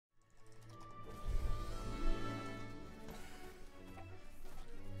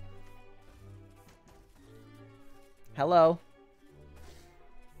Hello.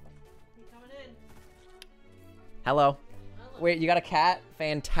 You coming in? Hello. Wait, you got a cat?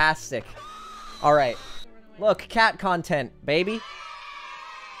 Fantastic. All right. Look, cat content, baby.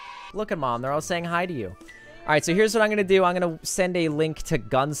 Look at Mom. They're all saying hi to you. All right, so here's what I'm going to do. I'm going to send a link to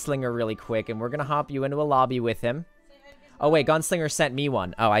Gunslinger really quick, and we're going to hop you into a lobby with him. Oh, wait. Gunslinger sent me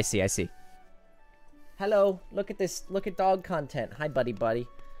one. Oh, I see. I see. Hello. Look at this. Look at dog content. Hi, buddy.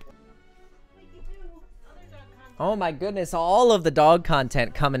 Oh, my goodness. All of the dog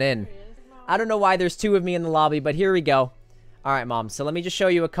content coming in. I don't know why there's 2 of me in the lobby, but here we go. All right, Mom. So let me just show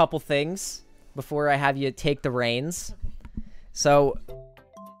you a couple things before I have you take the reins. So...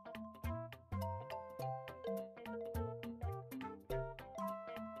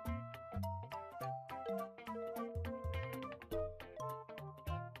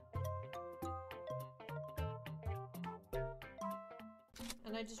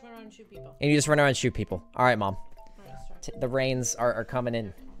 And I just run around and shoot people. And you just run around and shoot people. All right, Mom. All right, The reins are coming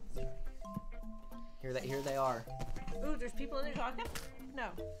in. Here they are. ooh, there's people in there talking? No.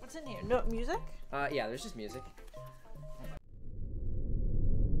 What's in here? No music? Yeah, there's just music.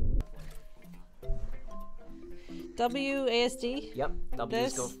 WASD? Yep.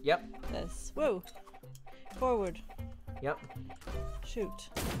 This? Go. Yep. This. Whoa. Forward. Yep. Shoot.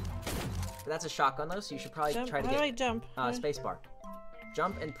 But that's a shotgun though, so you should probably Jump. try to How get do I jump? spacebar.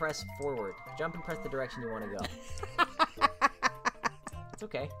 Jump and press forward. Jump and press the direction you want to go. It's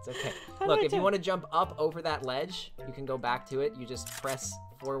okay. It's okay. Look, if you want to jump up over that ledge, you can go back to it. You just press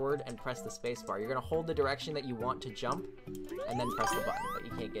forward and press the spacebar. You're gonna hold the direction that you want to jump, and then press the button. But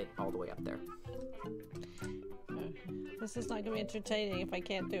you can't get all the way up there. This is not gonna be entertaining if I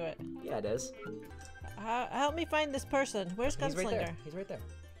can't do it. Yeah, it is. Help me find this person. Where's Gunslinger? He's right there. He's right there.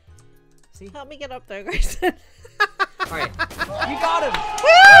 See? Help me get up there, Grayson. All right. You got him.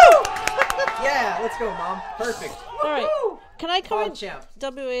 Woo! Yeah, let's go, Mom. Perfect. All right. Can I come in? Champ.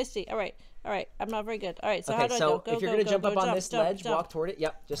 WASD. All right. All right. I'm not very good. All right. So how do I go? If you're gonna jump up on this ledge, walk toward it.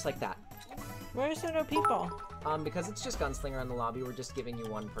 Yep, just like that. Where is there no people? Because it's just Gunslinger in the lobby. We're just giving you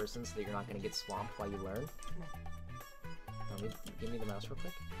one person so that you're not gonna get swamped while you learn. Give me the mouse real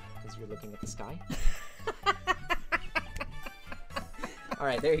quick, because you're looking at the sky. All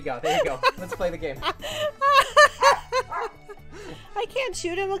right, there you go. There you go. Let's play the game. I can't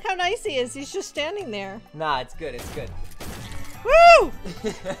shoot him. Look how nice he is. He's just standing there. Nah, it's good. It's good. Woo!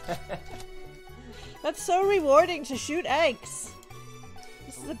 That's so rewarding to shoot eggs.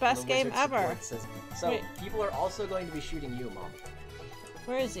 This is the best game ever. So people are also going to be shooting you, Mom.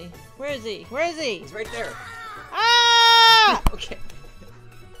 Where is he? Where is he? Where is he? He's right there. Ah! Okay.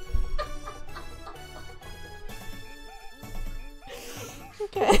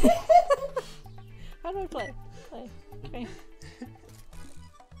 Okay. How do I play? Okay.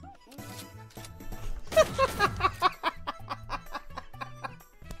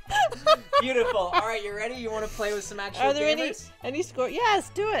 Beautiful. All right, you ready? You want to play with some actual Are there gamers? any score? Yes,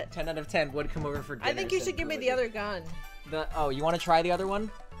 do it. 10 out of 10 would come over for dinner. I think you should give me the other gun. Oh, you want to try the other one?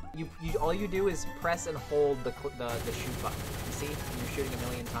 You all you do is press and hold the shoot button. You see? You're shooting a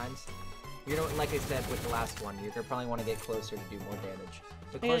million times. You're gonna, like I said with the last one, you're gonna probably want to get closer to do more damage.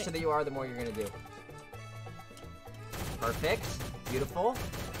 The closer that you are, the more you're gonna do. Perfect. Beautiful.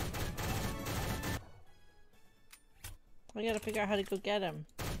 I gotta figure out how to go get him.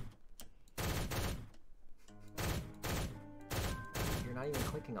 You're not even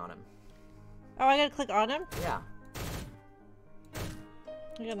clicking on him. Oh, I gotta click on him? Yeah.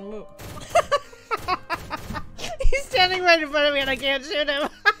 I gotta move. He's standing right in front of me and I can't shoot him.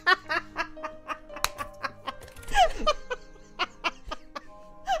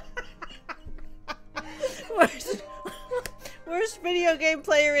 Worst video game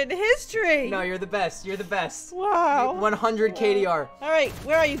player in history. No, you're the best. You're the best. Wow. 100 KDR. All right,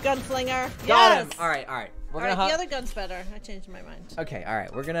 where are you, Gunslinger? Got him. All right. All right, the other gun's better. I changed my mind. Okay. All right.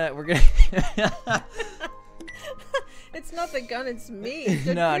 We're gonna. It's not the gun, it's me.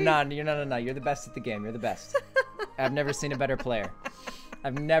 No. You're the best at the game. You're the best. I've never seen a better player.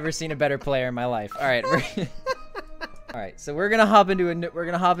 I've never seen a better player in my life. All right. All right. So we're gonna hop into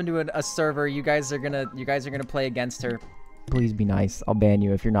a server. You guys are gonna play against her. Please be nice. I'll ban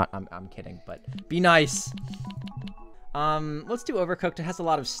you if you're not. I'm kidding, but be nice. Let's do Overcooked. It has a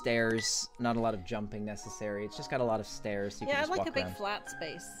lot of stairs, not a lot of jumping necessary. It's just got a lot of stairs. So you can just I'd like walk a big around. flat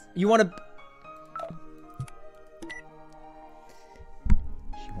space. You want to?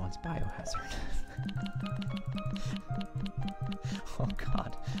 She wants Biohazard. Oh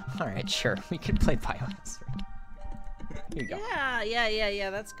God. All right, sure. We can play Biohazard. Here you go.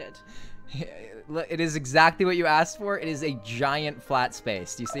 Yeah. That's good. It is exactly what you asked for. It is a giant flat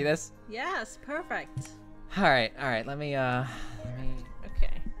space. Do you see this? Yes, perfect. All right. Let me. Okay.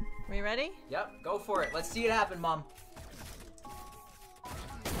 Are you ready? Yep. Go for it. Let's see it happen, Mom.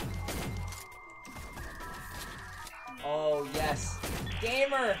 Oh yes,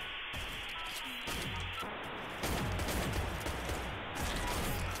 gamer.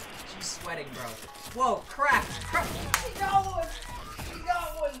 She's sweating, bro. Whoa, crack. She got one. She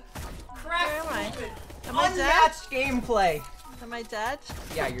got one. Crack. Where am I? movement. Am I dead? Unmatched gameplay. Am I dead?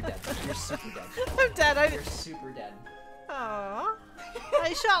 Yeah, you're dead. You're super dead. I'm dead. You're super dead. Aww.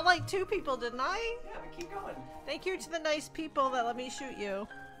 I shot like 2 people, didn't I? Yeah, but keep going. Thank you to the nice people that let me shoot you.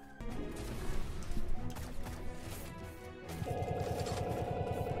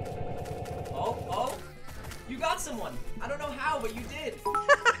 Oh, you got someone. I don't know how, but you did. It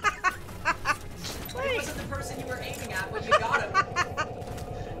wasn't the person you were aiming at, but you got him.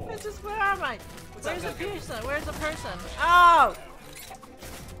 Where am I? What's Where's the up, Goku? person? Where's the person? Oh!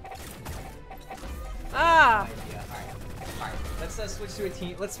 Ah! Idea. All right. Let's switch to a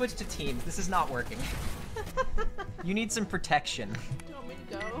team. Let's switch to teams. This is not working. You need some protection. Do you want me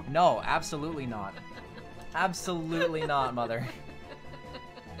to go? No, absolutely not. Absolutely not, mother.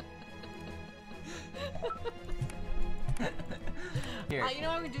 Here. You know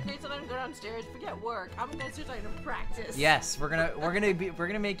what I'm gonna do next time? I'm gonna go downstairs, forget work. I'm gonna start trying to practice. Yes, we're gonna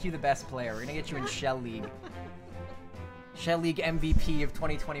make you the best player. We're gonna get you in Shell League. Shell League MVP of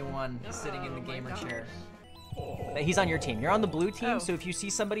 2021, sitting in the gamer chair. He's on your team. You're on the blue team, so if you see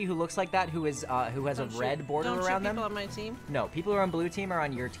somebody who looks like that, who has a red border around them. Don't shoot people on my team? No, people who are on blue team are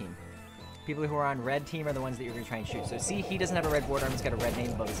on your team. People who are on red team are the ones that you're gonna try and shoot. So see, he doesn't have a red border. He's got a red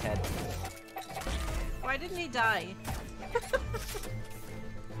name above his head. Why didn't he die?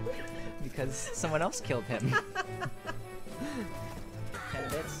 Because someone else killed him. 10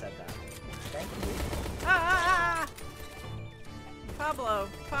 bits said that. Thank you. Ah! Pablo.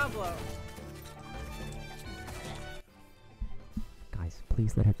 Guys,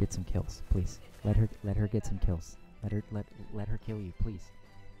 please let her get some kills. Please. Let her get some kills. Let her kill you, please.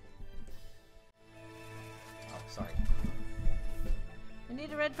 Oh, sorry. I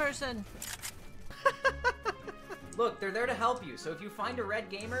need a red person. Look, they're there to help you. So if you find a red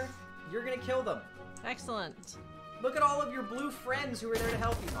gamer, you're gonna kill them. Excellent. Look at all of your blue friends who are there to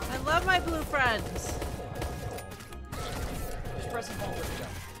help you, Mom. I love my blue friends. Just press and hold with the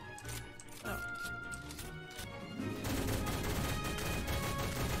gun. Oh.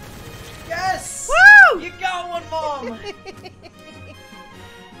 Yes! Woo! You got one, Mom!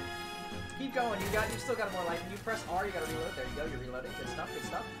 Keep going. You still got more life. When you press R, you gotta reload. There you go. You're reloading. Good stuff. Good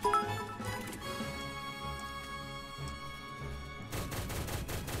stuff.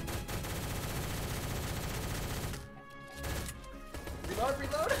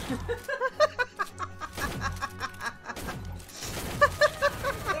 Reload.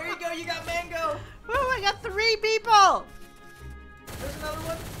 There you go. You got mango. Woo! I got 3 people. There's another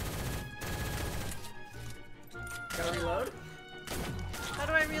one. Gotta reload. How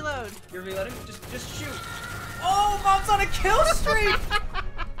do I reload? You're reloading? Just shoot. Oh, Mom's on a kill streak!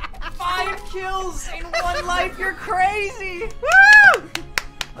 5 kills in 1 life, you're crazy! Woo!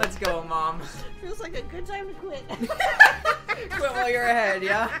 Let's go, Mom. Feels like a good time to quit. Quit while you're ahead,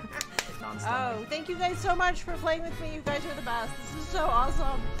 yeah? Oh, thank you guys so much for playing with me. You guys are the best. This is so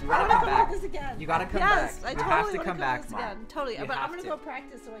awesome. You gotta I want come to back. play this again. You gotta come back. Yes, I You totally have to want come to back, this Mom. again. Totally. You But I'm have gonna to. go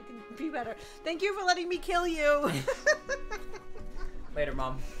practice so I can be better. Thank you for letting me kill you. Later,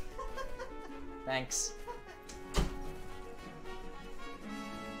 Mom. Thanks.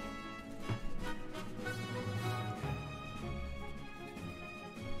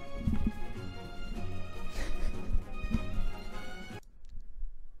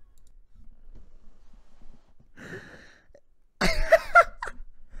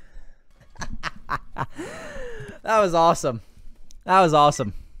 That was awesome. That was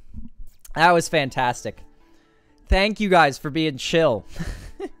awesome. That was fantastic. Thank you guys for being chill.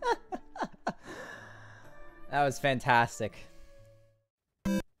 That was fantastic.